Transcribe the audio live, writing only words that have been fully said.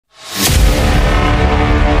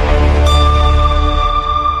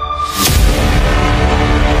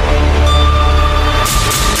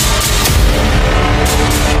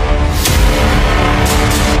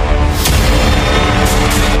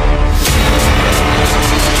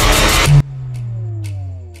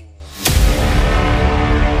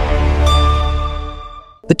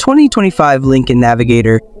2025 Lincoln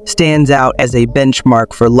Navigator stands out as a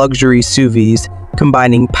benchmark for luxury SUVs,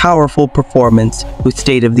 combining powerful performance with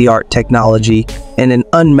state-of-the-art technology and an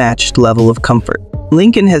unmatched level of comfort.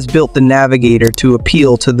 Lincoln has built the Navigator to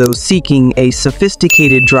appeal to those seeking a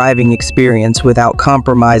sophisticated driving experience without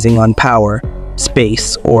compromising on power,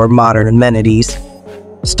 space, or modern amenities.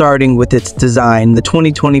 Starting with its design, the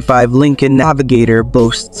 2025 Lincoln Navigator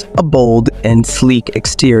boasts a bold and sleek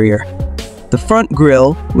exterior. The front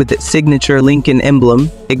grille, with its signature Lincoln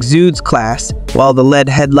emblem, exudes class, while the LED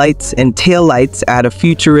headlights and taillights add a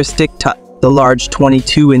futuristic touch. The large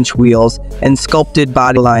 22-inch wheels and sculpted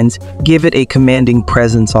bodylines give it a commanding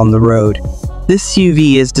presence on the road. This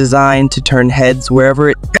SUV is designed to turn heads wherever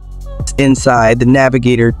it goes. Inside, the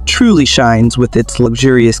Navigator truly shines with its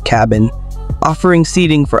luxurious cabin. Offering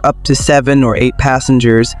seating for up to 7 or 8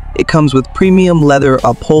 passengers, it comes with premium leather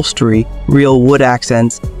upholstery, real wood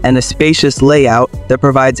accents, and a spacious layout that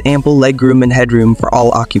provides ample legroom and headroom for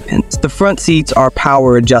all occupants. The front seats are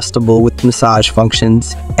power adjustable with massage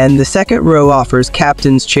functions, and the second row offers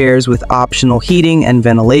captain's chairs with optional heating and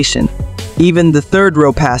ventilation. Even the third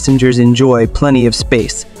row passengers enjoy plenty of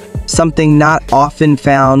space, something not often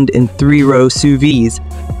found in 3-row SUVs.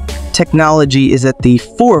 Technology is at the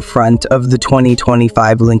forefront of the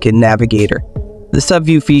 2025 Lincoln Navigator. The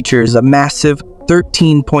subview features a massive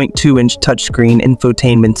 13.2-inch touchscreen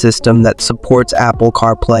infotainment system that supports Apple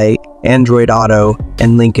CarPlay, Android Auto,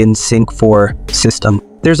 and Lincoln's Sync 4 system.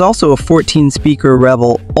 There's also a 14-speaker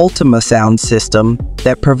Revel Ultima sound system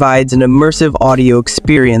that provides an immersive audio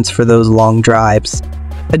experience for those long drives.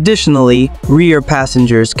 Additionally, rear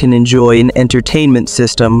passengers can enjoy an entertainment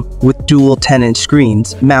system with dual 10-inch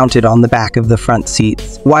screens mounted on the back of the front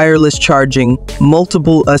seats. Wireless charging,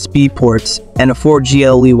 multiple USB ports, and a 4G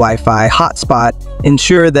LE Wi-Fi hotspot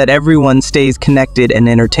ensure that everyone stays connected and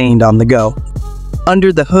entertained on the go.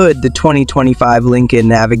 Under the hood, the 2025 Lincoln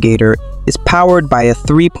Navigator is powered by a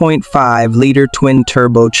 3.5-liter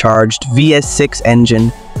twin-turbocharged VS6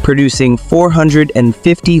 engine, producing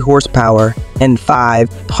 450 horsepower and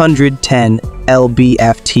 510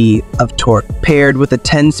 lb-ft of torque, paired with a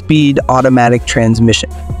 10-speed automatic transmission.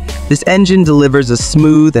 This engine delivers a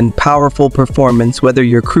smooth and powerful performance whether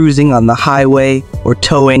you're cruising on the highway or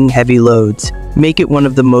towing heavy loads. Make it one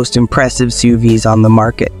of the most impressive SUVs on the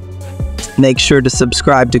market. Make sure to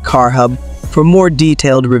subscribe to Car Hub for more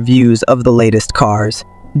detailed reviews of the latest cars.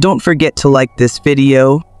 Don't forget to like this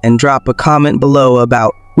video and drop a comment below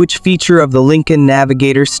about which feature of the Lincoln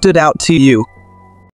Navigator stood out to you.